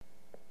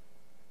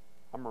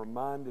I'm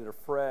reminded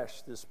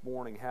afresh this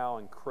morning how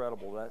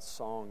incredible that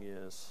song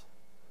is.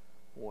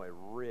 Boy,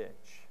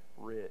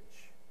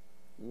 rich,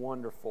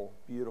 wonderful,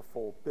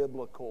 beautiful,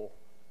 biblical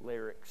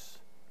lyrics.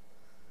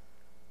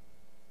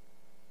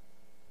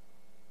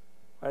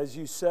 As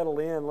you settle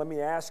in, let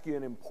me ask you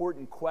an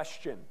important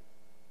question.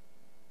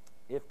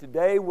 If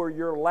today were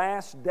your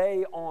last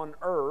day on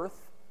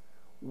earth,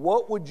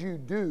 what would you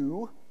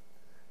do?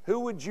 Who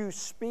would you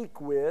speak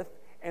with?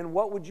 And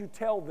what would you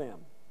tell them?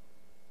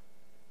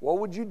 What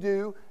would you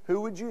do?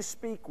 Who would you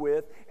speak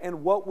with?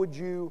 And what would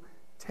you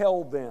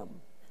tell them?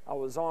 I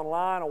was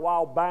online a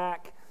while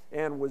back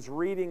and was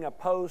reading a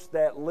post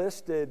that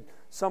listed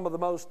some of the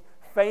most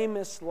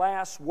famous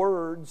last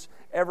words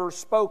ever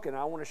spoken.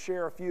 I want to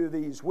share a few of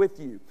these with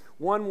you.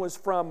 One was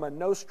from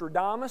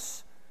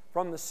Nostradamus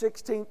from the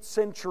 16th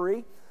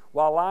century.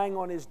 While lying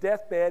on his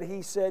deathbed,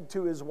 he said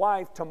to his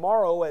wife,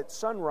 "Tomorrow at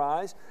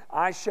sunrise,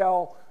 I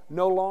shall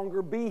no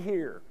longer be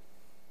here."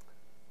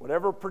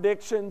 Whatever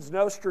predictions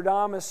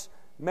Nostradamus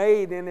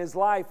made in his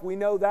life, we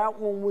know that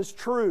one was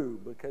true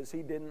because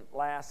he didn't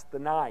last the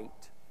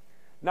night.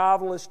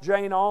 Novelist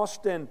Jane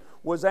Austen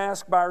was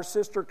asked by her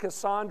sister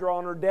Cassandra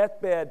on her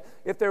deathbed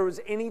if there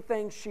was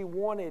anything she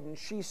wanted, and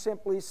she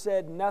simply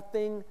said,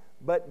 "Nothing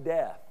but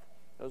death."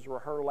 Those were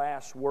her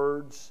last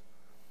words.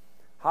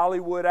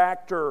 Hollywood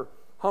actor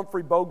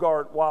Humphrey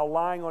Bogart, while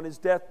lying on his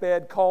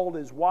deathbed, called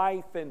his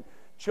wife and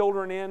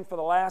children in for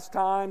the last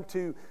time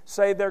to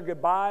say their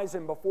goodbyes,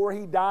 and before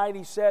he died,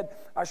 he said,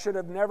 "I should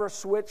have never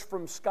switched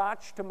from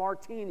scotch to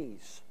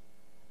martinis."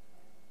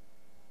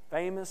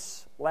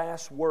 Famous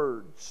last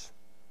words.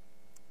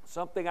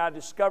 Something I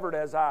discovered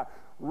as I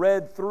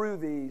read through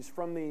these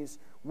from these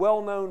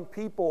well-known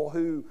people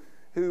who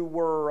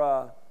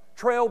were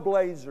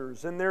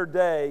trailblazers in their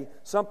day,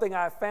 something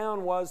I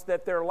found was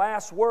that their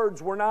last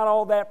words were not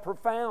all that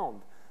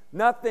profound.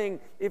 Nothing,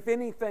 if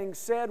anything,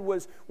 said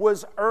was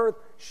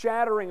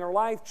earth-shattering or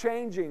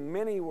life-changing.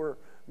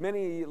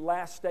 Many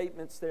last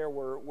statements there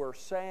were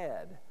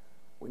sad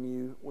when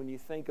you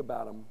think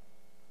about them.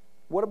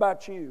 What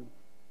about you?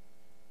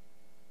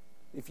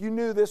 If you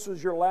knew this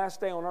was your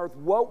last day on earth,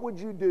 what would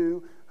you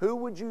do? Who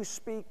would you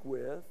speak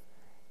with?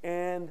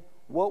 And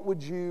what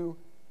would you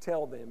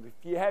tell them?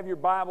 If you have your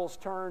Bibles,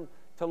 turn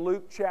to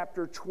Luke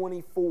chapter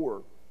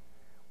 24.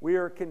 We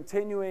are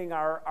continuing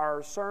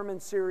our sermon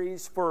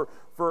series for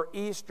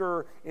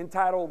Easter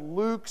entitled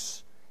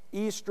Luke's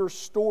Easter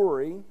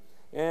Story.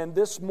 And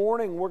this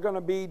morning we're going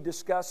to be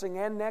discussing,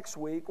 and next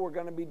week we're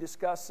going to be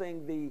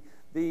discussing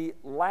the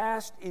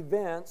last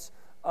events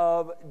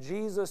of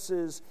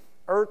Jesus'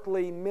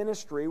 earthly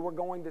ministry. We're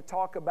going to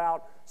talk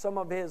about some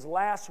of his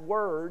last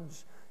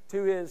words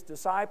to his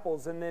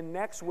disciples. And then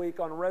next week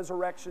on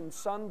Resurrection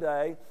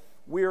Sunday,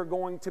 we are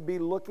going to be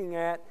looking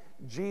at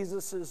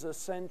Jesus'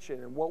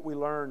 ascension and what we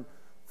learn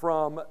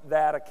from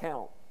that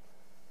account.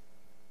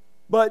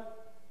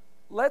 But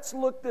let's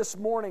look this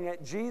morning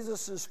at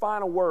Jesus'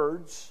 final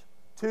words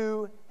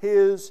to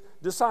his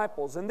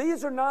disciples. And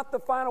these are not the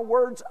final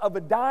words of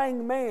a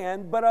dying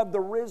man, but of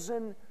the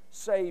risen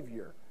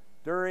Savior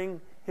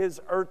during his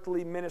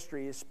earthly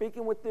ministry. He's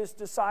speaking with his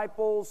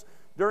disciples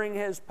during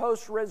his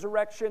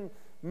post-resurrection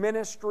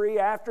ministry,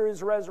 after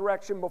his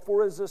resurrection,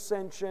 before his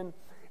ascension.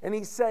 And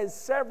he says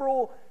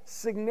several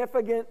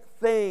significant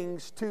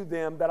things to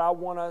them that I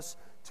want us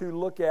to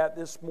look at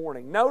this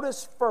morning.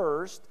 Notice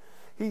first,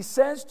 he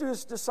says to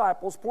his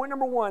disciples, point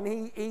number one,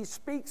 he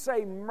speaks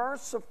a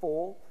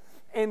merciful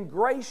and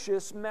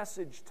gracious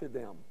message to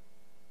them.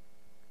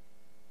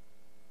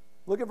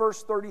 Look at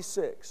verse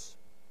 36.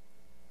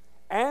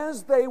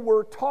 As they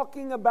were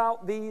talking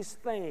about these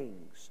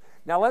things.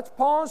 Now let's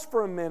pause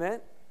for a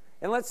minute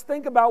and let's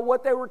think about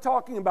what they were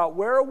talking about.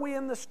 Where are we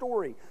in the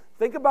story?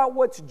 Think about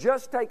what's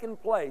just taken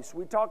place.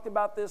 We talked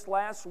about this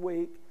last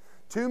week.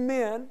 Two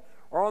men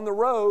are on the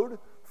road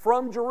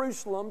from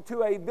Jerusalem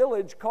to a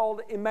village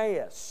called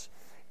Emmaus.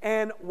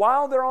 And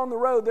while they're on the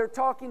road, they're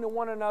talking to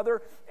one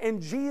another, and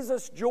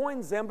Jesus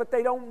joins them, but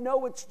they don't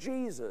know it's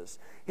Jesus.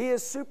 He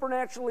is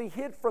supernaturally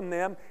hid from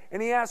them,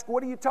 and he asks,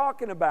 "What are you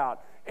talking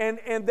about?" And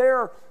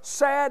they're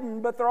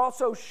saddened, but they're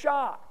also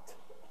shocked.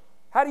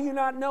 How do you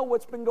not know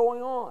what's been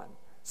going on?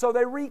 So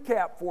they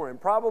recap for him,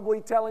 probably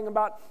telling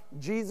about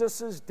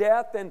Jesus'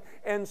 death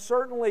and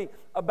certainly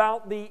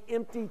about the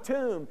empty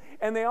tomb.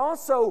 And they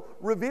also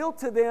reveal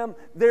to them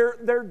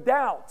their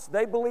doubts.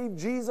 They believe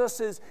Jesus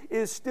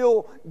is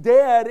still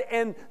dead,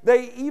 and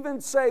they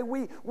even say,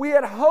 we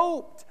had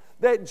hoped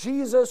that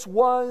Jesus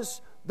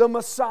was the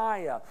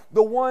Messiah,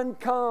 the one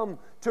come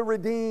to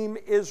redeem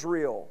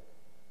Israel.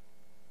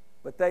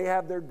 But they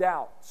have their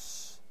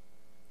doubts.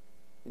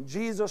 And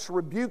Jesus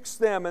rebukes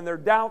them and their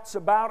doubts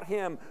about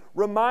him,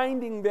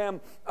 reminding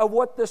them of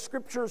what the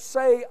Scriptures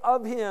say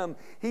of him.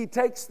 He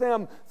takes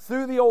them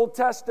through the Old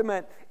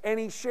Testament and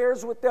he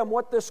shares with them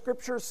what the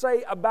Scriptures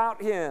say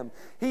about him.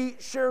 He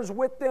shares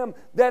with them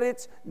that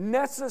it's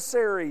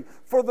necessary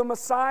for the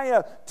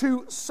Messiah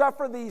to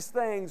suffer these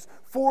things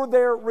for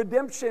their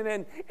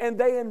redemption. And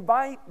they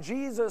invite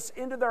Jesus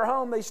into their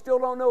home. They still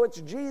don't know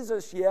it's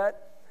Jesus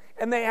yet.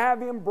 and they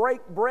have him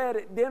break bread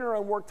at dinner,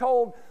 and we're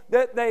told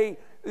that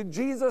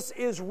Jesus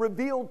is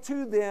revealed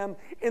to them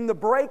in the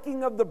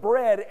breaking of the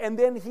bread, and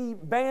then he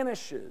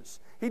vanishes.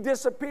 He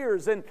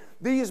disappears, and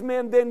these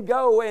men then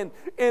go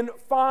and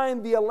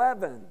find the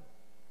 11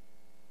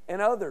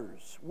 and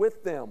others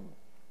with them.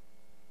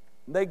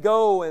 They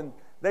go and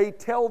they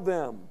tell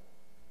them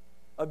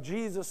of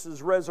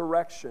Jesus'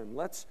 resurrection.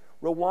 Let's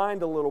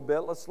rewind a little bit.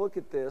 Let's look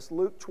at this.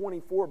 Luke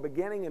 24,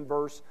 beginning in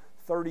verse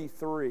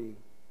 33.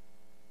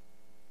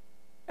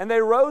 And they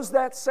rose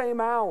that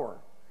same hour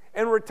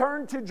and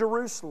returned to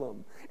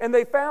Jerusalem. And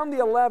they found the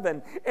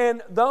 11,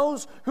 and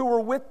those who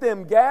were with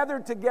them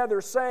gathered together,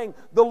 saying,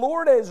 "The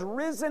Lord has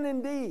risen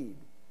indeed,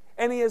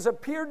 and he has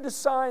appeared to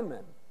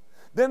Simon."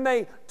 Then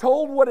they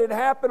told what had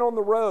happened on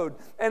the road,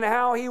 and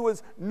how he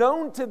was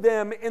known to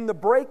them in the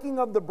breaking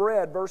of the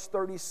bread. Verse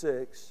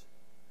 36.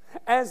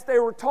 As they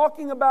were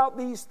talking about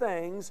these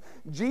things,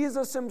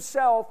 Jesus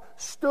himself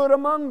stood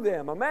among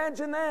them.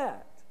 Imagine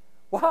that.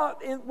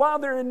 While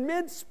they're in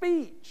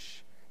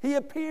mid-speech, he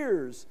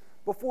appears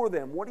before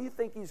them. What do you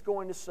think he's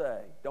going to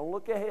say? Don't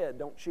look ahead.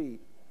 Don't cheat.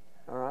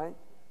 All right?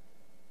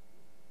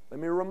 Let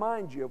me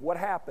remind you of what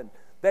happened.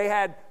 They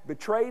had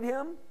betrayed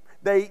him.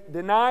 They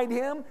denied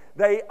him.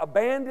 They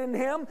abandoned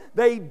him.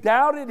 They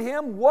doubted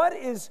him. What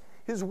is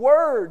his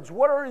words?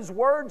 What are his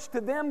words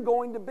to them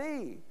going to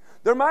be?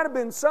 There might have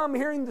been some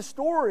hearing the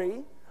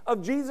story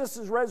of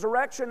Jesus'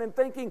 resurrection and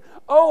thinking,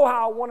 "Oh,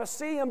 how I want to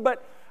see him,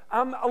 but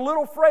I'm a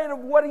little afraid of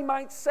what he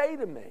might say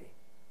to me."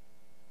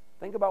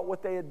 Think about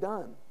what they had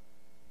done.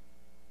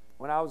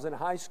 When I was in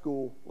high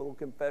school, little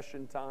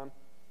confession time,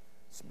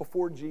 it's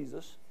before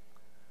Jesus,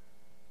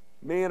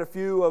 me and a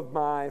few of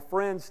my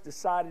friends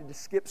decided to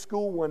skip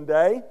school one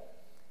day.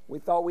 We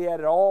thought we had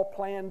it all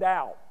planned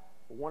out.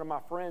 But one of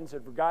my friends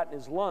had forgotten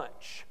his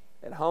lunch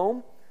at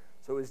home.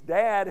 So his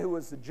dad, who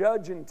was the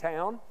judge in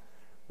town,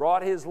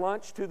 brought his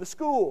lunch to the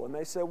school. And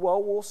they said,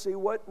 "Well, we'll see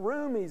what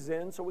room he's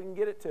in so we can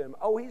get it to him."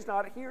 "Oh, he's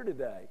not here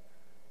today."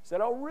 I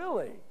said, "Oh,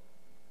 really?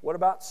 What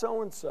about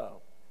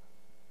so-and-so?"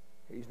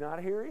 "He's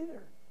not here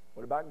either."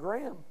 "What about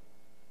Graham?"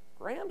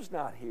 "Graham's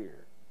not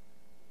here."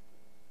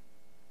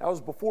 That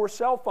was before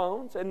cell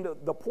phones. And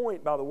the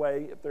point, by the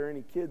way, if there are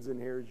any kids in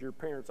here, is your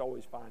parents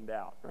always find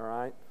out, all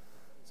right?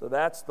 So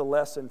that's the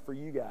lesson for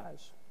you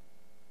guys.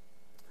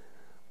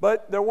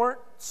 But there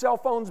weren't cell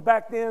phones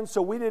back then,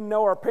 so we didn't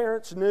know our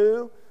parents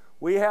knew.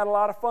 We had a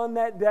lot of fun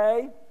that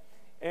day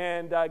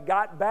and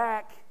got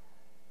back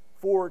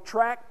for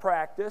track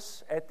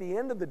practice at the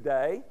end of the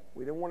day.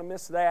 We didn't want to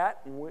miss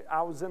that. And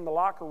I was in the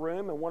locker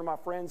room, and one of my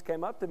friends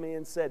came up to me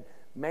and said,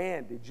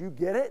 "Man, did you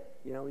get it?"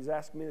 You know, he's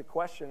asking me the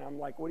question. I'm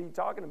like, "What are you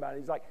talking about?"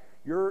 He's like,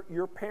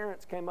 your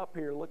parents came up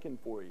here looking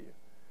for you."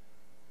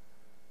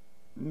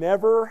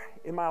 Never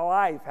in my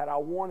life had I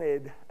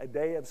wanted a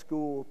day of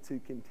school to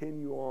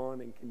continue on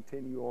and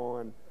continue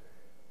on.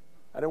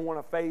 I didn't want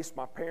to face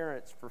my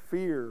parents for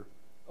fear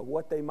of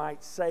what they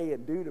might say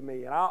and do to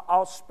me. And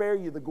I'll spare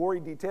you the gory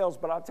details,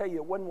 but I'll tell you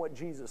it wasn't what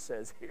Jesus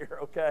says here,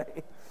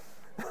 okay?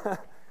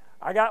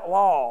 I got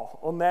law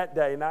on that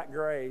day, not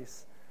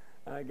grace.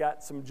 I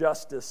got some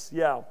justice,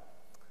 yeah.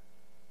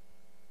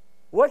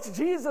 What's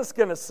Jesus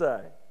going to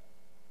say?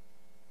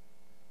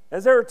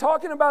 As they were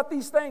talking about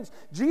these things,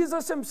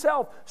 Jesus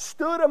himself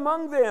stood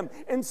among them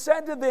and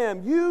said to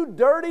them, "You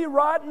dirty,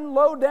 rotten,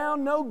 low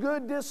down, no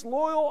good,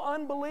 disloyal,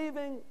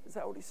 unbelieving." Is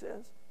that what he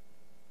says?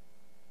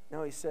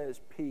 No, he says,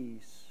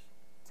 "Peace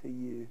to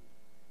you."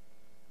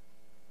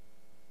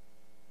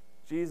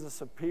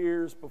 Jesus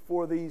appears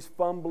before these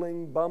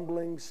fumbling,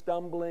 bumbling,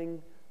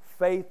 stumbling,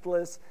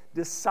 faithless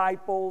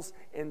disciples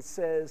and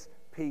says,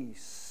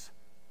 "Peace.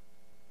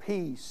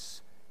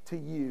 Peace to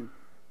you."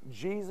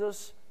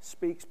 Jesus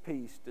speaks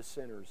peace to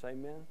sinners.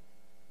 Amen?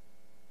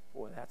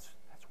 Boy, that's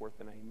worth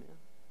an amen.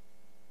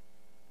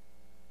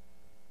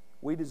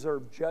 We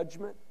deserve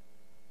judgment.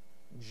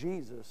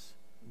 Jesus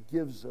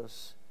gives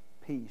us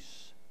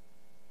peace.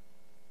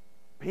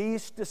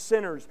 Peace to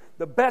sinners.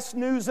 The best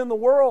news in the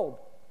world.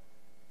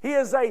 He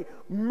is a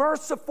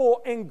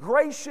merciful and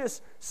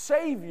gracious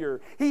Savior.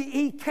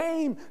 He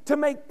came to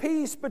make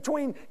peace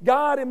between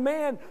God and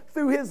man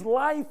through His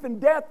life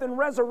and death and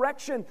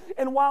resurrection.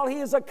 And while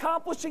He is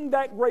accomplishing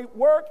that great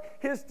work,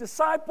 His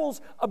disciples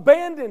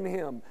abandon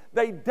Him.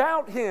 They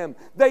doubt Him.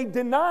 They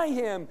deny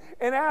Him.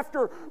 And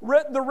after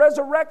the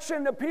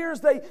resurrection appears,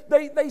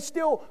 they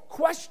still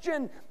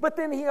question. But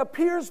then He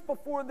appears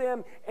before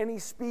them and He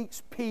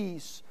speaks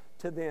peace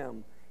to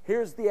them.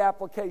 Here's the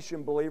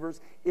application, believers.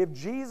 If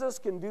Jesus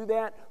can do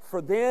that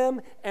for them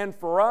and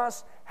for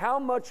us, how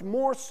much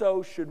more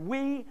so should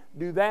we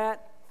do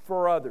that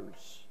for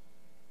others?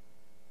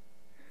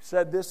 I've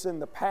said this in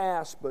the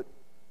past, but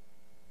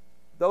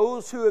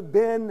those who have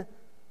been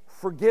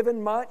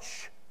forgiven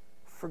much,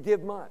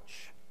 forgive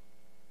much.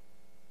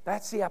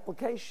 That's the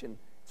application.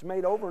 It's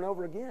made over and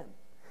over again.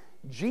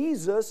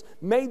 Jesus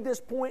made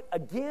this point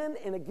again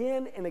and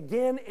again and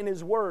again in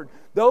His Word.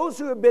 Those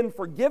who have been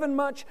forgiven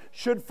much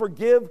should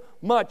forgive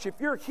much.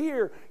 If you're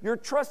here, you're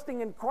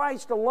trusting in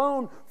Christ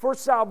alone for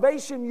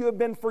salvation, you have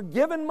been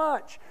forgiven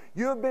much.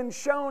 You have been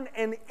shown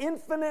an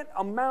infinite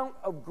amount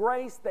of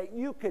grace that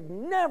you could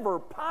never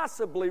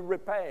possibly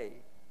repay.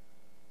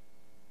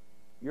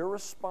 Your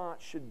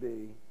response should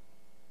be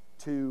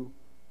to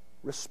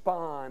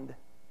respond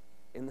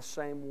in the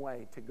same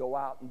way, to go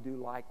out and do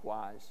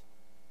likewise,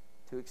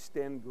 to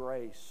extend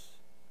grace,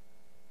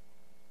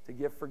 to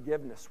give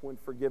forgiveness when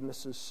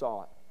forgiveness is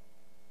sought.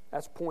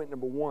 That's point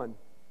number one.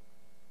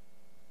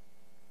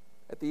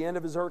 At the end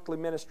of His earthly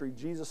ministry,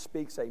 Jesus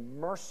speaks a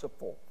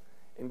merciful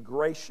and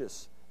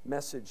gracious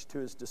message to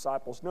His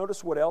disciples.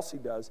 Notice what else He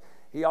does.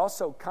 He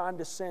also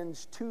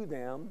condescends to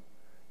them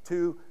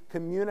to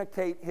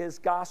communicate His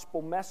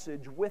gospel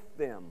message with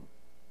them.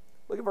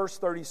 Look at verse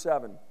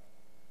 37.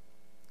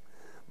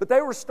 But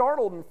they were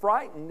startled and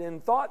frightened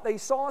and thought they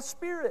saw a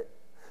spirit.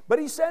 But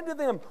He said to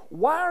them,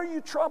 "Why are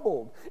you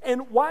troubled?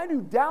 And why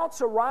do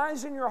doubts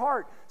arise in your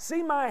heart?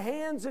 See my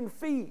hands and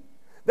feet,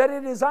 that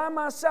it is I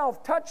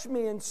myself. Touch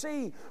me and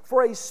see,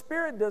 for a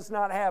spirit does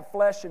not have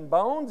flesh and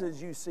bones,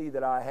 as you see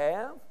that I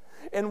have."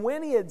 And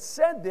when He had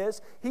said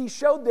this, He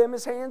showed them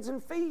His hands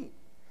and feet.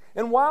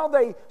 And while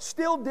they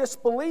still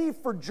disbelieved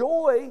for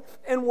joy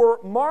and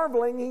were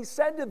marveling, He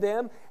said to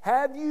them,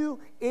 "Have you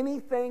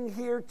anything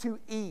here to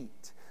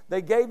eat?"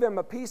 They gave Him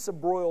a piece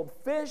of broiled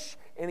fish,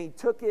 and He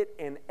took it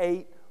and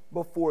ate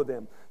before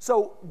them.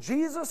 So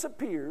Jesus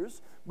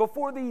appears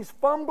before these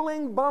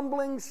fumbling,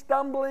 bumbling,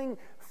 stumbling,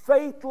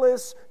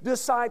 faithless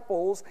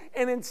disciples,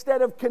 and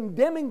instead of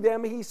condemning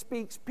them, He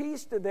speaks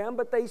peace to them,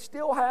 but they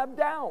still have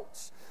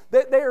doubts.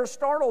 They are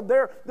startled.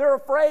 They're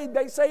afraid.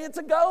 They say it's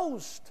a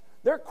ghost.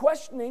 They're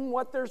questioning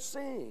what they're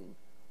seeing.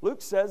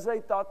 Luke says they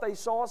thought they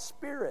saw a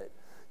spirit.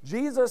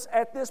 Jesus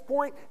at this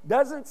point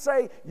doesn't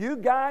say, "You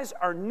guys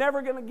are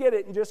never going to get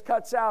it," and just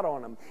cuts out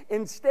on them.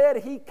 Instead,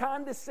 He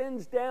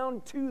condescends down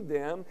to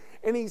them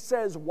and He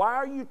says, "Why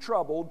are you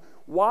troubled?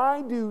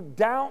 Why do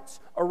doubts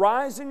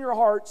arise in your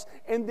hearts?"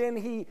 And then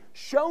He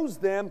shows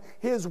them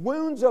His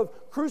wounds of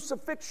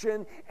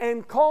crucifixion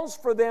and calls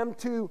for them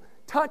to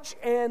touch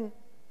and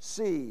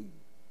see.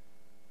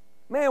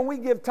 Man, we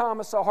give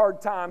Thomas a hard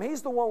time.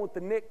 He's the one with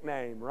the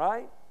nickname,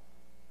 right?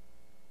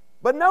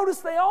 But notice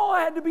they all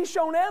had to be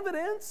shown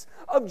evidence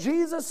of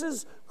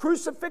Jesus'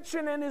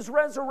 crucifixion and His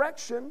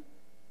resurrection.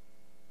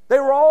 They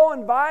were all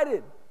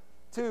invited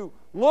to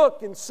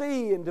look and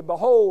see and to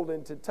behold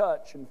and to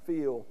touch and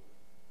feel.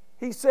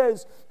 He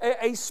says,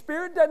 a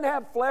spirit doesn't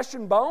have flesh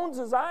and bones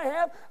as I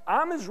have.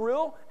 I'm as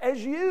real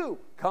as you.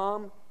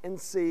 Come and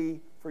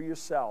see for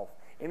yourself.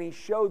 And He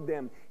showed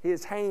them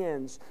His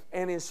hands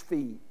and His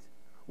feet.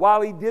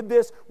 While He did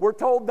this, we're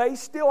told they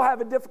still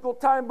have a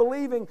difficult time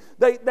believing.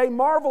 They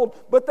marveled,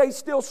 but they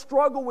still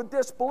struggle with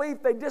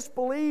disbelief. They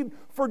disbelieved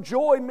for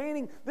joy,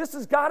 meaning this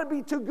has got to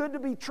be too good to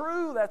be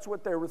true. That's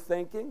what they were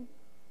thinking.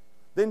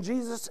 Then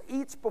Jesus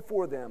eats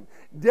before them,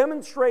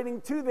 demonstrating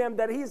to them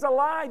that He's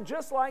alive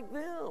just like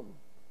them.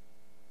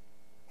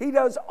 He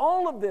does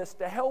all of this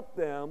to help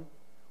them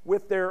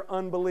with their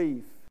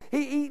unbelief.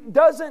 He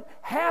doesn't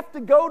have to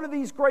go to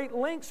these great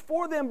lengths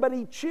for them, but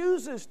He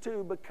chooses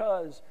to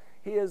because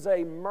He is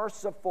a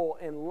merciful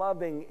and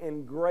loving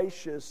and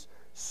gracious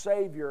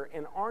Savior.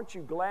 And aren't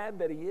you glad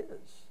that He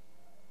is?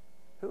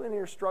 Who in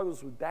here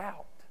struggles with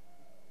doubt?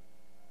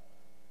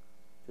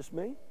 Just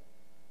me?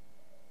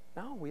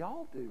 No, we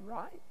all do,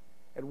 right?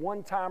 At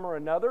one time or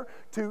another,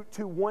 to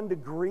one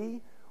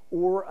degree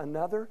or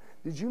another.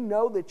 Did you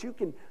know that you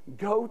can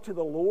go to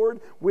the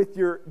Lord with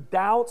your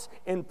doubts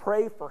and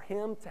pray for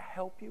Him to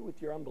help you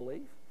with your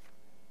unbelief?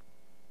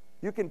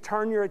 You can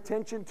turn your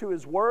attention to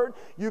His Word.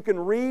 You can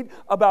read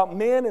about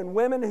men and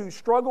women who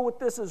struggle with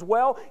this as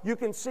well. You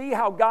can see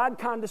how God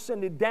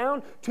condescended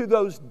down to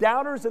those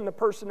doubters in the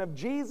person of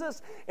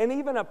Jesus and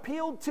even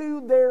appealed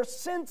to their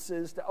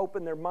senses to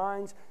open their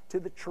minds to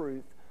the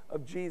truth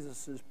of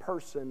Jesus'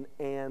 person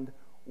and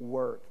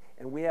work.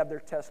 And we have their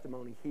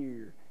testimony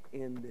here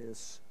in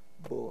this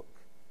book.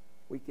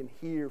 We can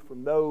hear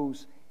from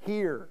those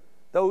here.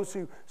 Those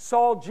who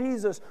saw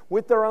Jesus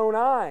with their own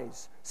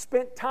eyes,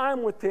 spent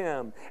time with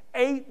Him,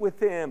 ate with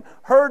Him,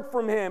 heard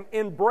from Him,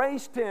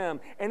 embraced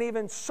Him, and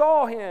even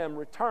saw Him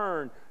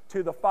return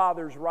to the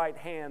Father's right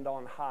hand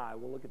on high.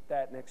 We'll look at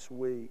that next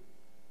week.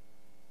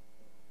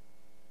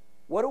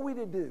 What are we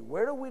to do?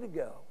 Where are we to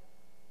go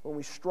when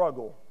we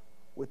struggle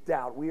with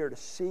doubt? We are to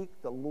seek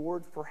the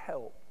Lord for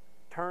help,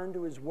 turn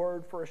to His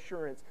Word for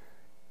assurance,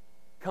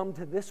 come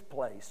to this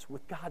place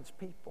with God's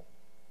people.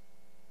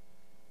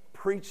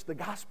 Preach the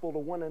gospel to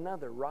one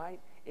another, right?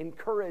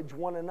 Encourage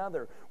one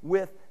another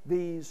with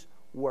these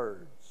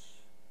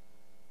words.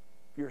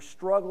 If you're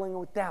struggling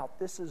with doubt,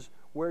 this is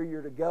where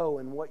you're to go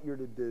and what you're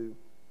to do.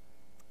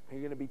 You're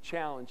going to be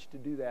challenged to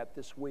do that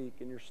this week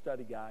in your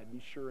study guide.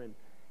 Be sure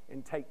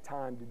and take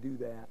time to do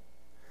that.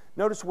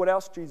 Notice what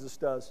else Jesus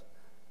does.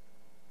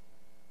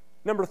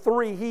 Number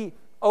 3, He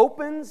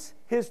opens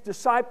His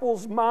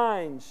disciples'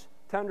 minds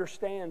to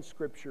understand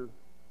Scripture.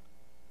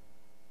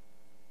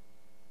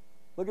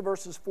 Look at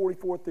verses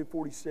 44 through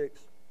 46.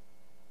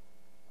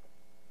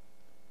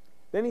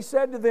 Then he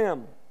said to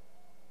them,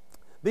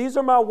 "These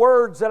are my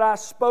words that I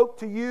spoke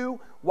to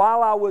you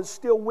while I was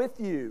still with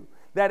you,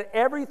 that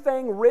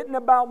everything written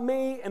about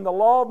me in the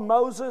law of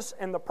Moses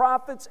and the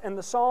prophets and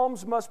the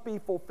Psalms must be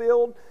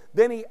fulfilled."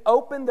 Then he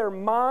opened their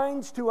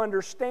minds to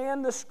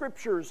understand the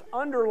Scriptures.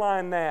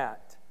 Underline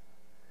that.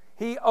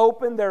 He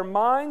opened their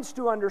minds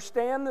to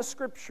understand the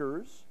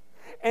Scriptures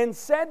and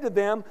said to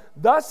them,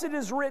 "Thus it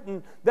is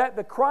written that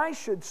the Christ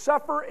should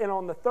suffer and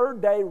on the third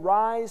day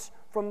rise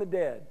from the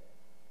dead."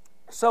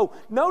 So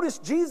notice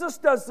Jesus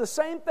does the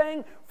same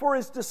thing for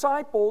His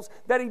disciples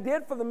that He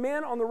did for the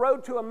men on the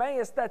road to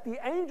Emmaus, that the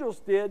angels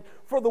did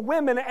for the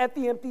women at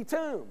the empty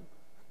tomb.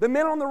 The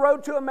men on the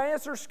road to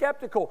Emmaus are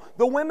skeptical.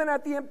 The women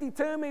at the empty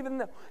tomb,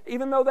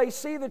 even though they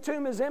see the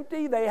tomb is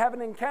empty, they have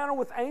an encounter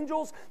with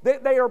angels,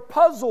 they are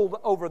puzzled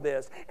over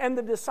this. And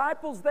the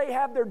disciples, they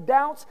have their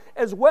doubts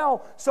as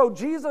well. So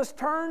Jesus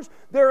turns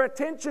their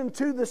attention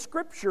to the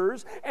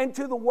Scriptures and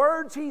to the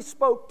words He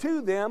spoke to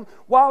them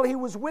while He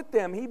was with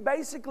them. He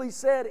basically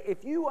said,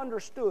 if you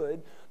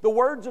understood the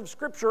words of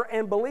Scripture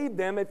and believed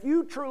them, if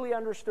you truly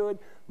understood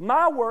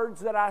my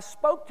words that I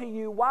spoke to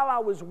you while I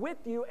was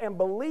with you and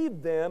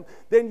believed them,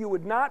 then you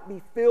would not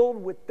be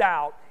filled with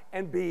doubt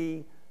and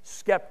be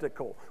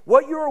skeptical.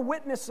 What you're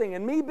witnessing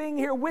and me being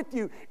here with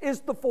you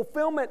is the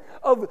fulfillment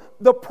of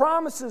the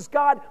promises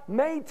God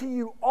made to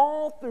you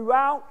all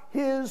throughout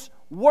His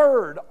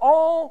Word.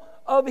 All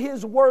of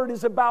His Word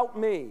is about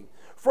me.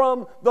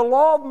 From the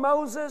law of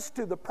Moses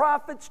to the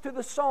prophets to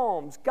the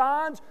Psalms,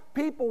 God's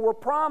people were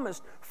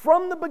promised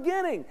from the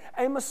beginning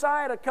a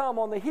Messiah to come.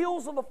 On the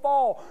heels of the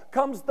fall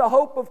comes the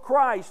hope of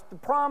Christ, the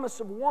promise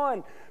of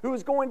one who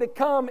is going to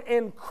come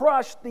and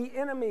crush the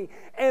enemy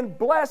and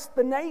bless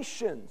the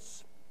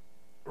nations,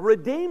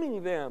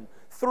 redeeming them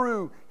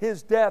through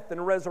His death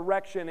and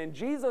resurrection. And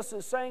Jesus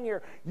is saying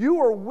here,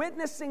 you are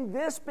witnessing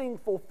this being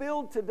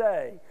fulfilled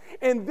today.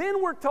 And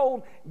then we're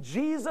told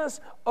Jesus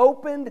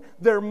opened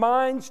their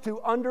minds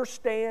to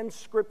understand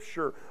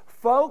Scripture.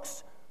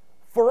 Folks,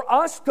 for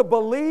us to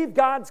believe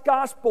God's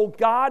gospel,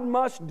 God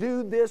must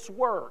do this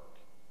work.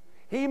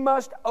 He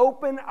must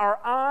open our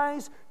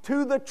eyes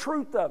to the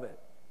truth of it.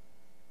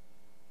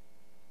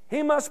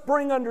 He must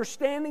bring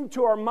understanding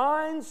to our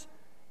minds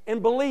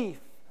and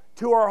belief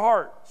to our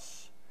hearts.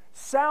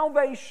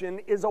 Salvation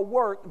is a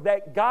work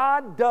that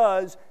God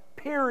does,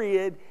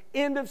 period,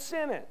 end of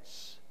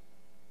sentence.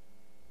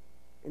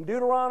 In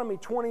Deuteronomy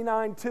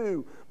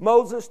 29:2,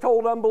 Moses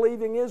told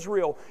unbelieving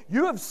Israel,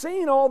 "You have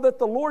seen all that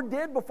the Lord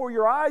did before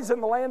your eyes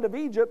in the land of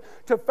Egypt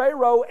to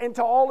Pharaoh and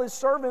to all his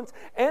servants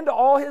and to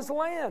all his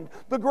land.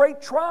 The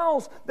great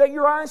trials that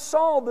your eyes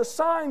saw, the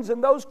signs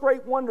and those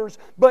great wonders.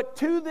 But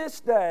to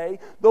this day,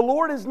 the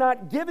Lord has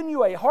not given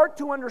you a heart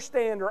to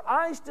understand or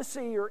eyes to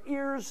see or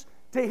ears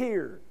to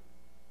hear."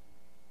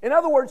 In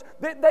other words,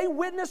 they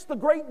witnessed the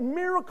great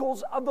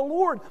miracles of the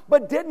Lord,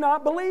 but did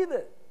not believe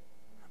it.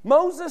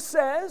 Moses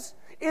says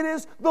it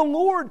is the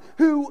Lord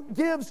who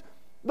gives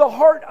the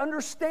heart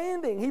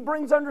understanding. He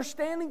brings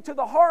understanding to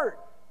the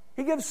heart.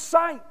 He gives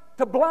sight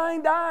to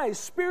blind eyes,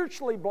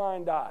 spiritually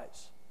blind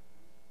eyes.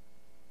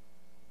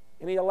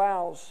 And He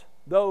allows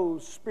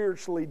those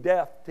spiritually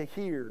deaf to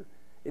hear.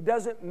 It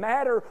doesn't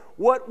matter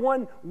what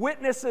one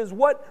witnesses,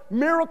 what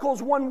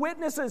miracles one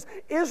witnesses.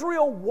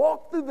 Israel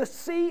walked through the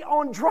sea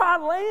on dry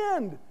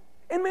land,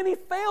 and many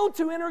failed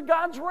to enter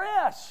God's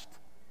rest.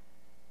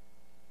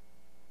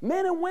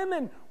 Men and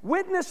women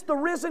witnessed the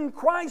risen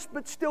Christ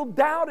but still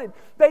doubted.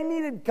 They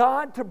needed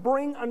God to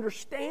bring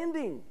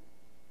understanding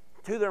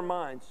to their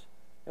minds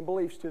and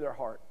beliefs to their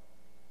heart.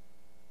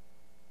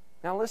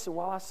 Now listen,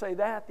 while I say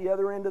that, the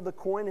other end of the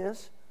coin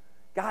is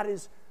God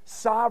is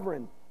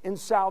sovereign in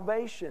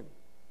salvation,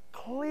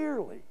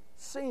 clearly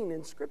seen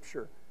in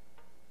Scripture.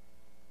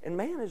 And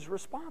man is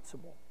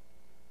responsible.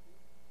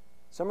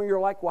 Some of you are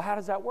like, well, how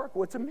does that work?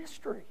 Well, it's a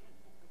mystery.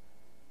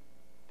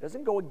 It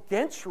doesn't go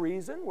against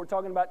reason. We're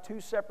talking about two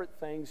separate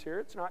things here.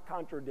 It's not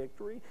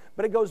contradictory,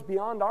 but it goes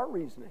beyond our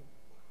reasoning.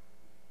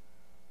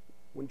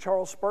 When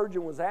Charles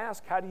Spurgeon was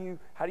asked, how do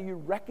you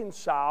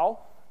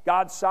reconcile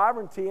God's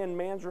sovereignty and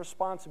man's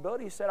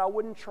responsibility? He said, I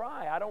wouldn't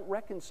try. I don't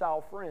reconcile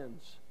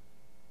friends.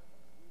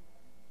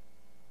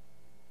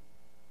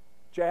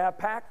 J.I.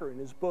 Packer, in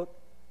his book,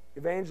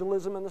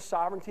 Evangelism and the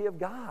Sovereignty of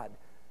God,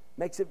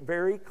 makes it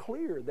very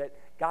clear that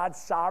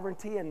God's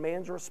sovereignty and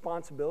man's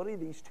responsibility,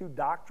 these two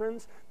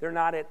doctrines, they're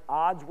not at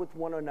odds with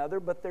one another,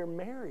 but they're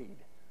married.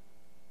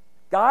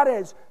 God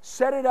has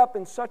set it up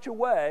in such a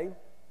way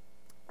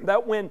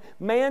that when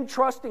man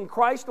trusts in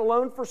Christ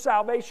alone for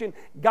salvation,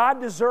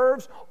 God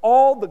deserves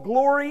all the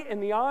glory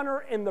and the honor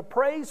and the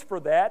praise for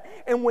that.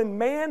 And when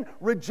man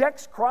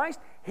rejects Christ,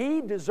 he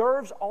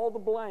deserves all the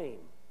blame.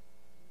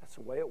 That's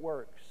the way it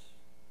works.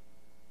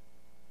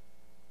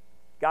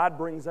 God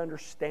brings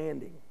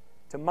understanding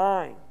to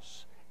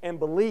minds and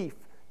belief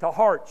to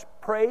hearts.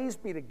 Praise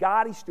be to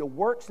God. He still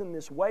works in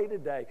this way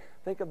today.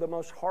 Think of the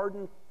most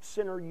hardened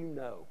sinner you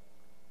know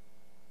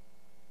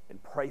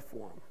and pray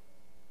for him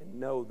and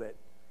know that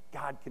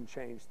God can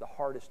change the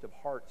hardest of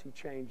hearts. He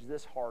changed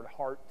this hard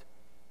heart,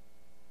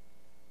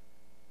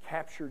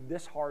 captured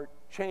this heart,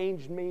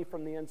 changed me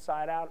from the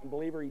inside out, and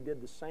believer, He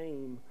did the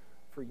same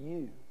for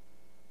you.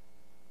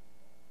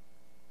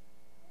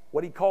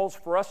 What He calls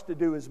for us to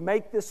do is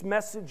make this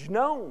message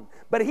known.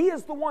 But He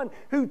is the one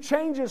who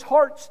changes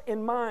hearts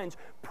and minds.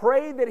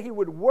 Pray that He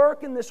would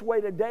work in this way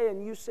today,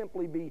 and you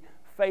simply be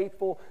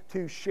faithful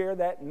to share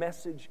that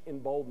message in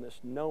boldness,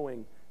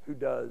 knowing who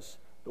does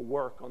the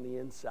work on the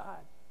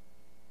inside.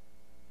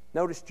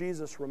 Notice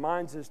Jesus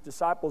reminds His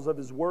disciples of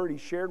His word He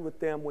shared with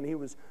them when He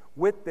was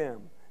with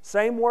them.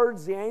 Same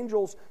words the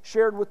angels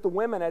shared with the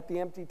women at the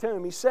empty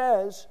tomb. He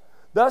says,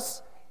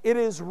 "Thus it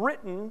is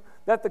written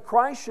that the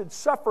Christ should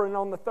suffer and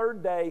on the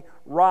third day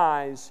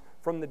rise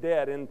from the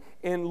dead." And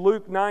in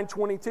Luke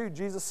 9:22,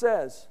 Jesus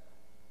says,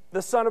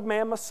 "The Son of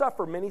Man must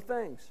suffer many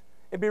things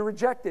and be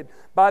rejected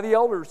by the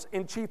elders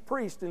and chief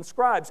priests and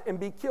scribes and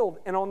be killed,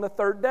 and on the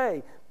third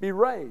day be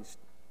raised."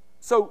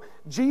 So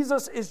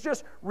Jesus is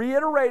just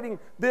reiterating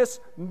this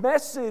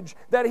message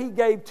that He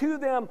gave to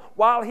them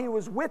while He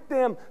was with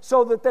them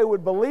so that they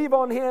would believe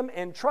on Him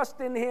and trust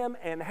in Him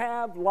and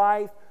have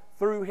life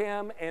through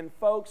Him. And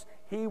folks,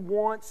 He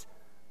wants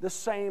the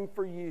same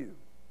for you.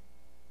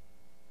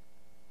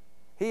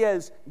 He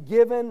has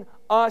given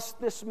us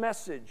this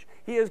message.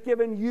 He has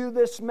given you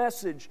this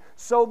message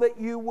so that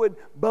you would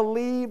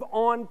believe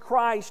on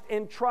Christ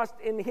and trust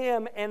in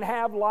Him and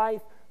have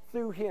life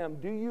through Him.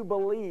 Do you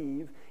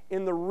believe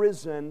in the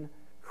risen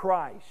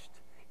Christ?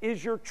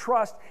 Is your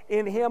trust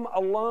in Him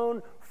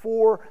alone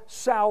for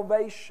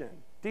salvation?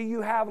 Do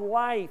you have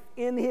life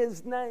in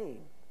His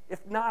name?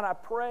 If not, I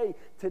pray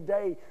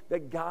today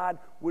that God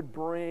would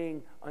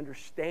bring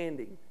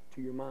understanding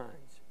to your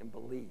minds and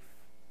belief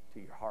to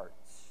your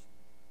hearts.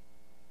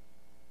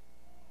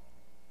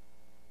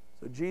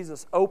 So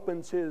Jesus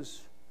opens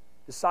His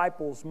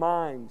disciples'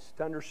 minds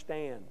to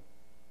understand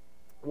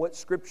what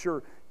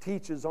Scripture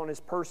teaches on His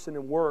person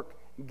and work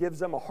and gives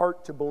them a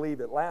heart to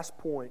believe it. Last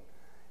point,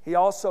 He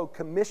also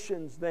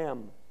commissions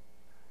them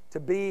to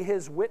be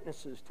His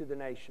witnesses to the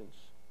nations.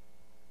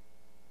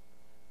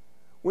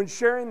 When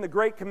sharing the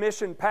Great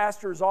Commission,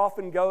 pastors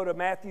often go to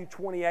Matthew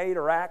 28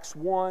 or Acts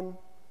 1,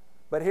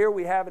 but here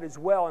we have it as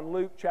well in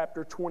Luke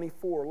chapter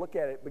 24. Look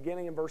at it,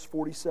 beginning in verse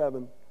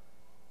 47.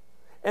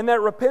 "And that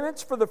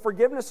repentance for the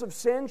forgiveness of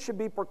sins should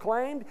be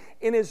proclaimed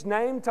in His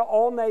name to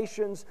all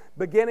nations,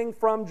 beginning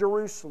from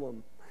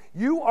Jerusalem.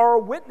 You are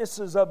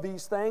witnesses of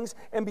these things,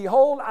 and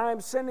behold, I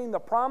am sending the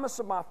promise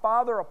of my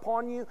Father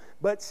upon you,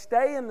 but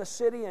stay in the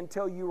city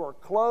until you are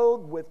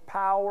clothed with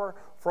power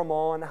from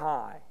on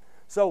high."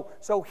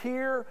 So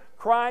here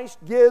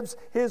Christ gives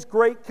His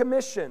Great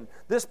Commission.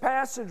 This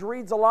passage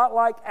reads a lot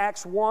like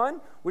Acts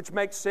 1, which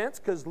makes sense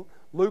because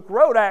Luke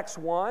wrote Acts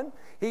 1.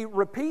 He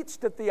repeats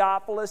to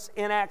Theophilus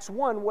in Acts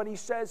 1 what he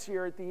says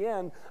here at the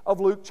end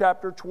of Luke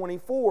chapter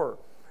 24.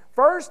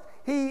 First,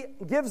 He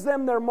gives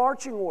them their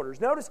marching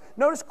orders.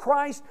 Notice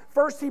Christ,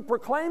 first He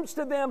proclaims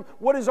to them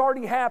what has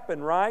already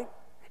happened, right?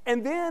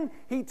 And then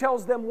He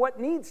tells them what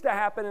needs to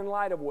happen in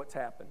light of what's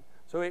happened.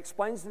 So He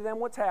explains to them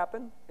what's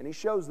happened, and He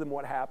shows them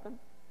what happened.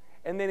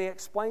 And then He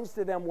explains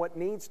to them what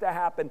needs to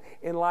happen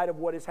in light of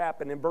what has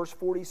happened. In verse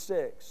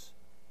 46,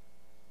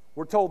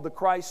 we're told the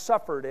Christ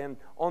suffered and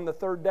on the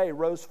third day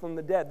rose from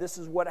the dead. This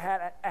is what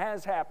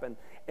has happened.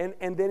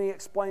 And then He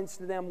explains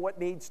to them what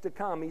needs to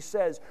come. He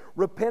says,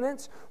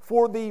 "Repentance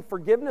for the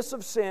forgiveness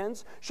of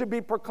sins should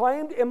be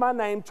proclaimed in my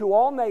name to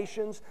all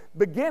nations,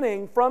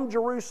 beginning from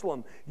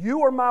Jerusalem.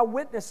 You are my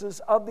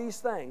witnesses of these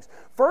things."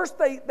 First,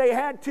 they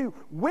had to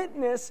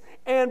witness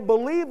and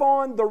believe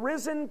on the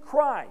risen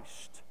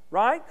Christ,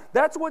 right?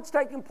 That's what's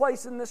taking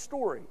place in this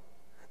story.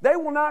 They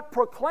will not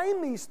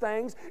proclaim these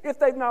things if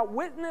they've not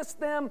witnessed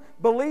them,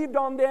 believed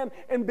on them,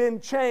 and been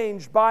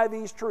changed by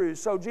these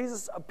truths. So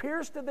Jesus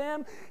appears to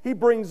them. He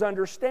brings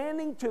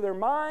understanding to their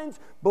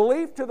minds,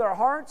 belief to their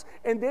hearts,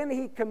 and then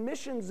He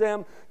commissions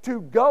them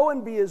to go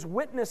and be His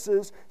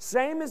witnesses,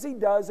 same as He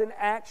does in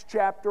Acts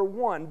chapter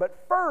 1.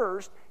 But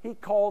first, He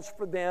calls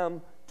for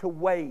them to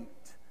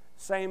wait,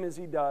 same as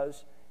He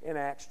does in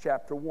Acts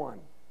chapter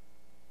 1.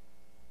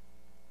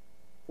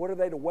 What are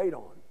they to wait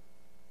on?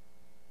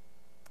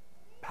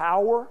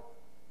 Power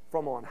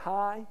from on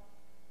high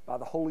by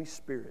the Holy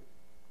Spirit.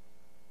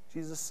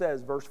 Jesus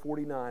says, verse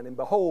 49, "And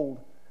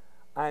behold,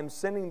 I am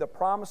sending the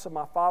promise of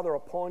my Father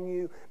upon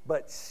you,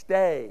 but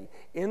stay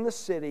in the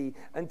city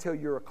until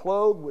you are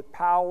clothed with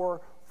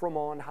power from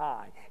on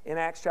high." In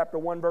Acts chapter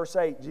 1, verse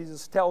 8,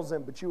 Jesus tells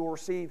them, "But you will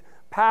receive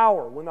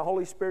power when the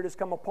Holy Spirit has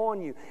come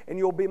upon you, and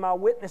you'll be my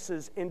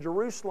witnesses in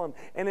Jerusalem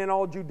and in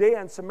all Judea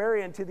and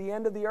Samaria and to the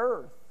end of the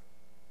earth."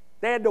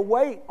 They had to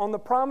wait on the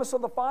promise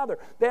of the Father.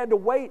 They had to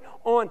wait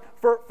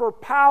for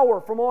power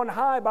from on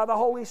high by the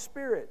Holy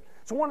Spirit.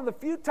 It's one of the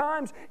few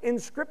times in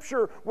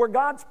Scripture where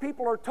God's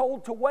people are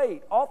told to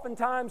wait.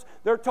 Oftentimes,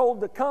 they're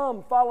told to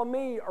come, follow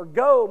me, or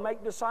go,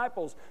 make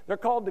disciples. They're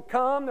called to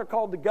come, they're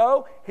called to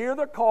go. Here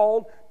they're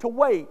called to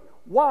wait.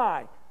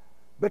 Why?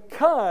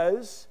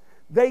 Because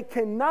they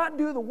cannot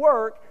do the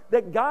work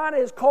that God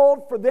has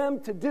called for them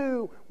to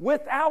do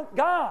without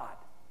God.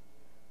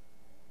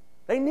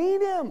 They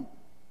need Him.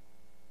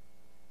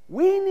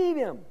 We need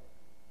Him.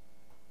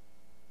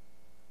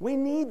 We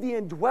need the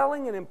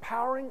indwelling and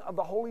empowering of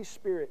the Holy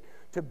Spirit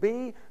to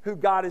be who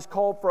God has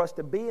called for us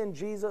to be in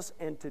Jesus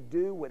and to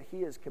do what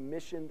He has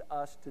commissioned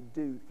us to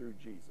do through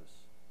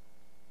Jesus.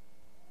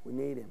 We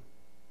need Him.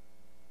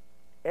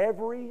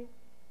 Every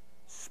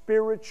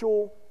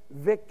spiritual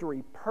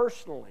victory,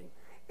 personally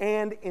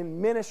and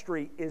in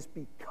ministry, is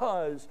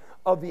because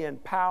of the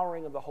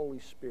empowering of the Holy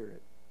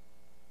Spirit.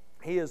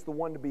 He is the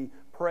one to be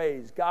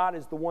praised. God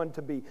is the one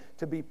to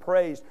be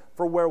praised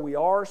for where we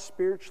are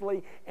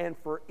spiritually and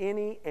for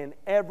any and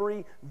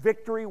every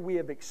victory we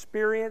have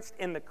experienced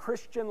in the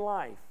Christian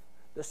life.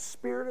 The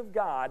Spirit of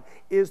God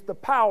is the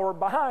power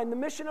behind the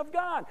mission of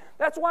God.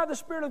 That's why the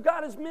Spirit of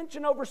God is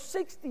mentioned over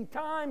 60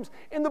 times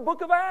in the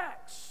book of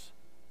Acts.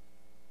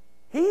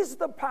 He's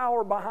the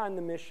power behind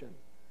the mission.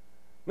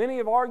 Many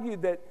have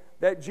argued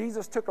that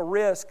Jesus took a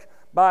risk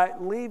by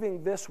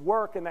leaving this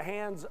work in the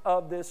hands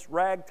of this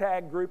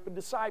ragtag group of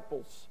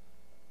disciples.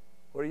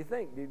 What do you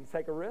think? Did He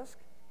take a risk?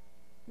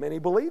 Many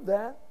believe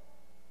that.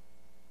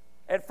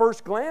 At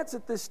first glance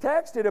at this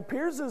text, it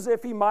appears as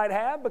if He might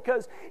have,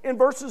 because in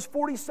verses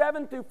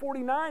 47 through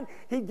 49,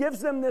 He gives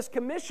them this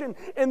commission,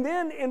 and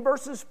then in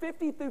verses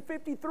 50 through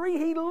 53,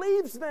 He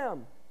leaves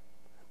them.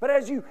 But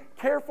as you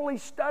carefully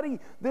study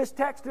this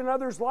text and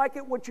others like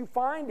it, what you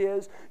find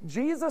is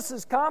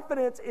Jesus'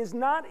 confidence is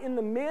not in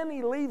the men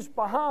He leaves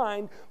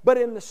behind, but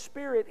in the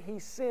Spirit He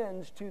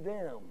sends to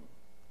them.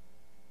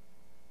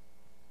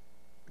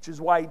 Which is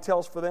why He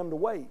tells for them to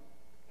wait.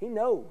 He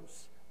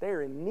knows they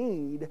are in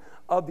need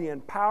of the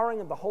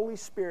empowering of the Holy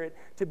Spirit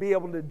to be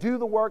able to do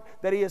the work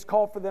that He has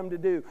called for them to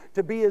do,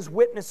 to be His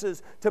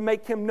witnesses, to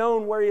make Him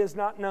known where He is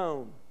not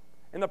known.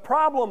 And the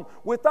problem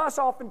with us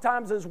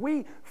oftentimes is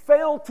we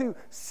fail to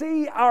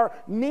see our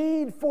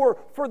need for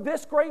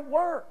this great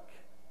work.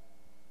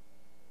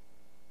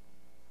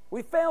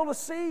 We fail to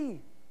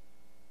see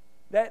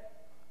that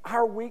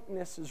our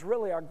weakness is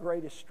really our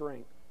greatest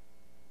strength,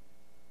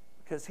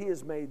 because He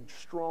is made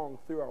strong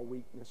through our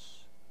weakness.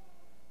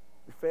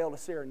 We fail to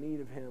see our need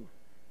of Him,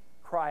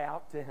 cry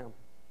out to Him,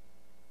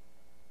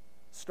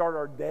 start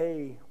our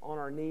day on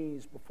our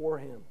knees before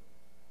Him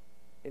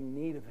in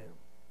need of Him.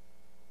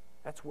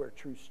 That's where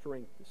true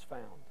strength is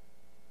found,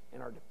 in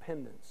our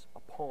dependence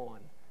upon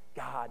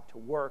God to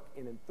work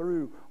in and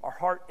through our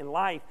heart and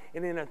life,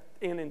 and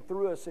in and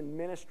through us in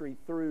ministry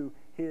through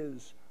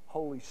His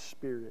Holy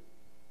Spirit.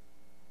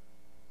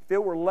 If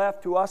it were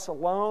left to us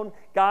alone,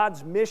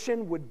 God's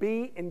mission would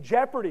be in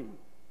jeopardy.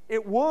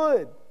 It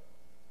would.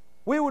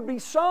 We would be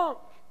sunk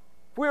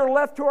if we were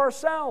left to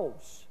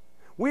ourselves.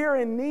 We are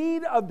in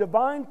need of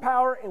divine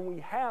power, and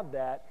we have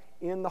that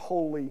in the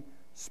Holy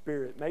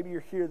Spirit. Maybe you're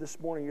here this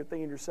morning, you're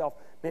thinking to yourself,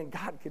 man,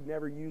 God could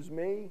never use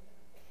me.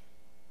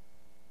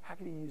 How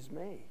could He use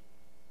me?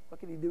 What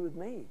could He do with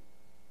me?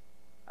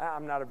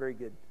 I'm not a very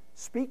good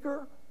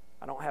speaker.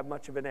 I don't have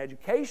much of an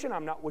education.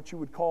 I'm not what you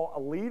would call a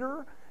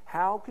leader.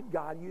 How could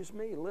God use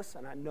me?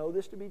 Listen, I know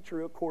this to be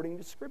true according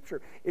to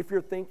Scripture. If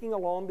you're thinking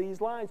along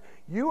these lines,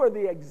 you are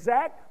the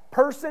exact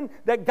person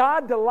that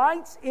God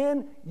delights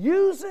in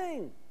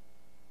using.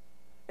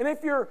 And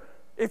if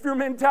your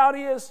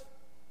mentality is,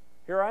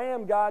 here I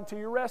am, God, to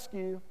your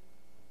rescue,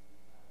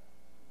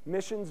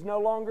 mission's no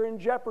longer in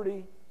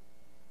jeopardy,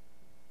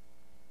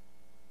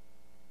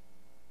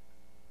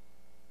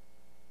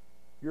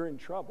 you're in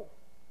trouble.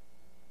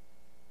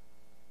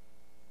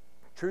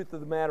 Truth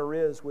of the matter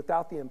is,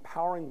 without the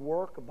empowering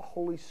work of the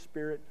Holy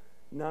Spirit,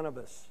 none of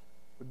us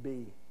would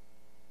be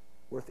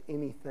worth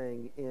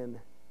anything in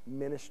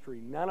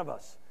ministry. None of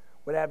us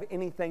would have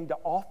anything to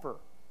offer.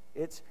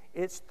 It's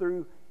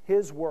through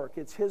His work.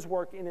 It's His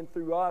work in and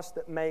through us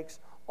that makes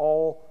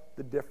all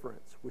the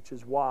difference, which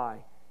is why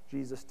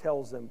Jesus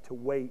tells them to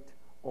wait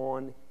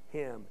on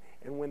Him.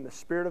 And when the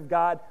Spirit of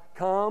God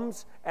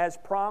comes as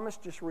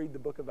promised, just read the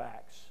book of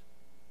Acts.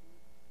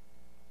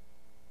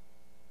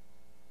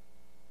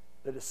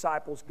 The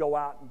disciples go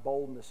out in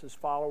boldness. His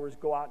followers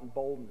go out in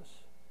boldness.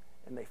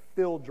 And they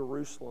fill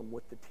Jerusalem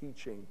with the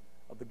teaching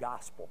of the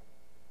gospel.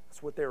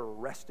 That's what they were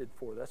arrested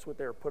for. That's what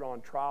they were put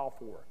on trial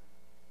for.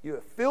 You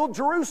have filled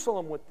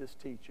Jerusalem with this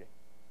teaching.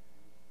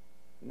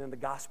 And then the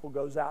gospel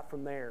goes out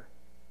from there.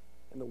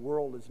 And the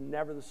world is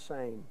never the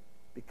same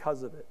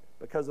because of it.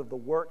 Because of the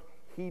work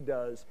He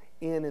does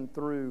in and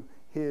through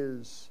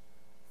His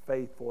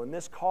faithful. And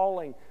this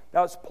calling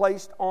that was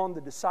placed on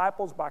the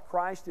disciples by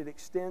Christ, it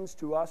extends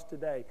to us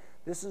today.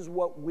 This is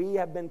what we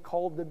have been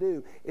called to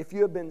do. If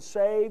you have been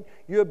saved,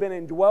 you have been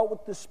indwelt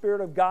with the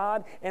Spirit of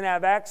God and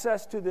have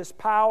access to this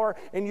power,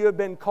 and you have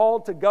been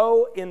called to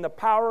go in the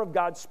power of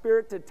God's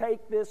Spirit to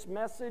take this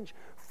message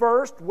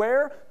first,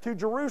 where? To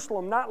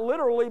Jerusalem. Not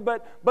literally,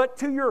 but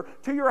to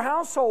your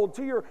household,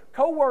 to your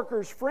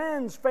co-workers,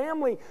 friends,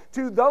 family,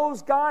 to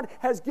those God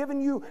has given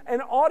you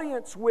an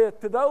audience with,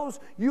 to those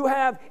you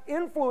have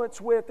influence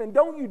with. And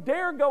don't you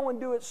dare go and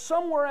do it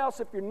somewhere else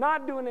if you're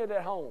not doing it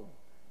at home.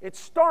 It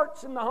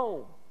starts in the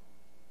home.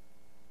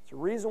 It's the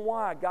reason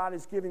why God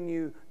has given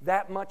you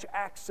that much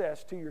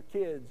access to your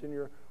kids and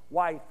your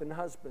wife and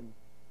husband,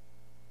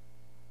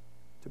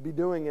 to be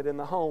doing it in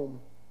the home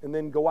and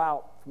then go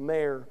out from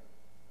there.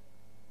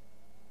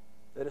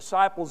 The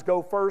disciples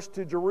go first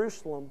to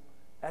Jerusalem.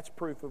 That's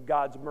proof of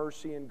God's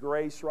mercy and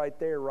grace right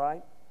there,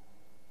 right?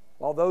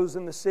 While those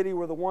in the city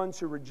were the ones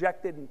who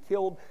rejected and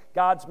killed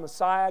God's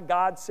Messiah,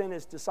 God sent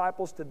His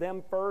disciples to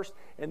them first,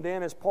 and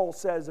then, as Paul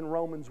says in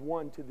Romans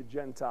 1, to the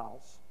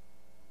Gentiles.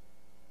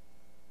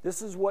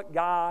 This is what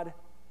God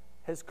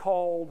has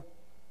called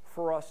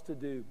for us to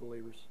do,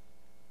 believers.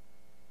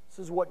 This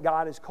is what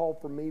God has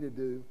called for me to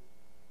do.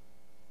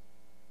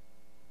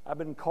 I've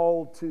been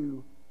called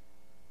to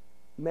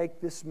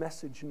make this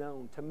message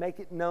known, to make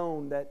it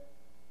known that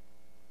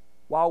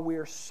while we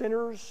are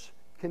sinners,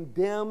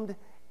 condemned,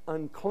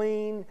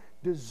 unclean,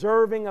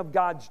 deserving of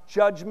God's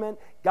judgment,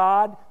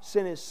 God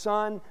sent His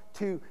Son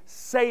to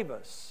save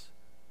us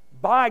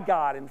by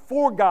God and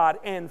for God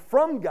and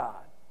from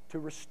God, to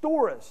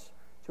restore us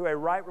to a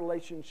right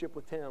relationship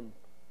with Him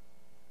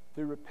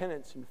through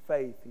repentance and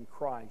faith in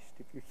Christ.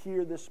 If you're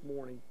here this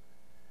morning,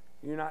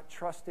 you're not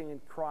trusting in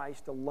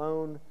Christ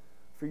alone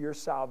for your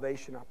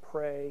salvation, I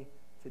pray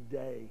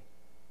today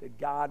that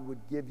God would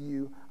give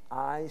you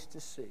eyes to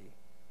see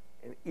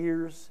and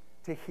ears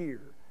to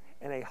hear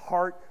and a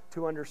heart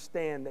to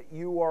understand that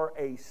you are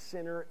a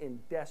sinner in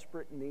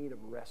desperate need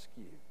of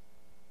rescue.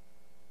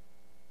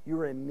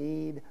 You're in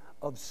need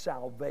of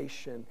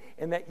salvation,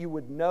 and that you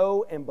would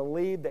know and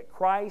believe that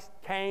Christ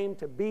came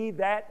to be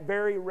that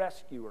very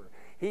rescuer.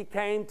 He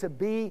came to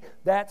be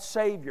that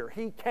Savior.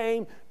 He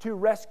came to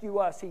rescue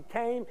us. He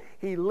came,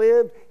 He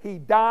lived, He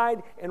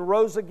died, and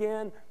rose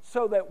again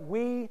so that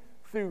we,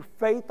 through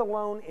faith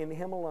alone in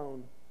Him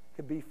alone,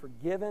 could be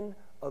forgiven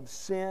of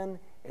sin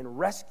and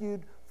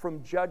rescued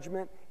from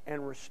judgment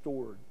and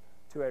restored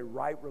to a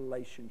right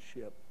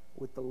relationship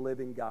with the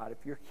living God.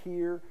 If you're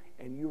here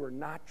and you are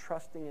not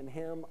trusting in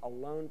Him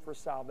alone for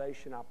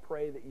salvation, I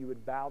pray that you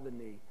would bow the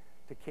knee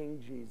to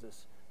King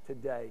Jesus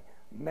today.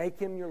 Make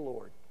Him your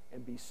Lord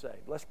and be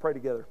saved. Let's pray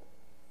together.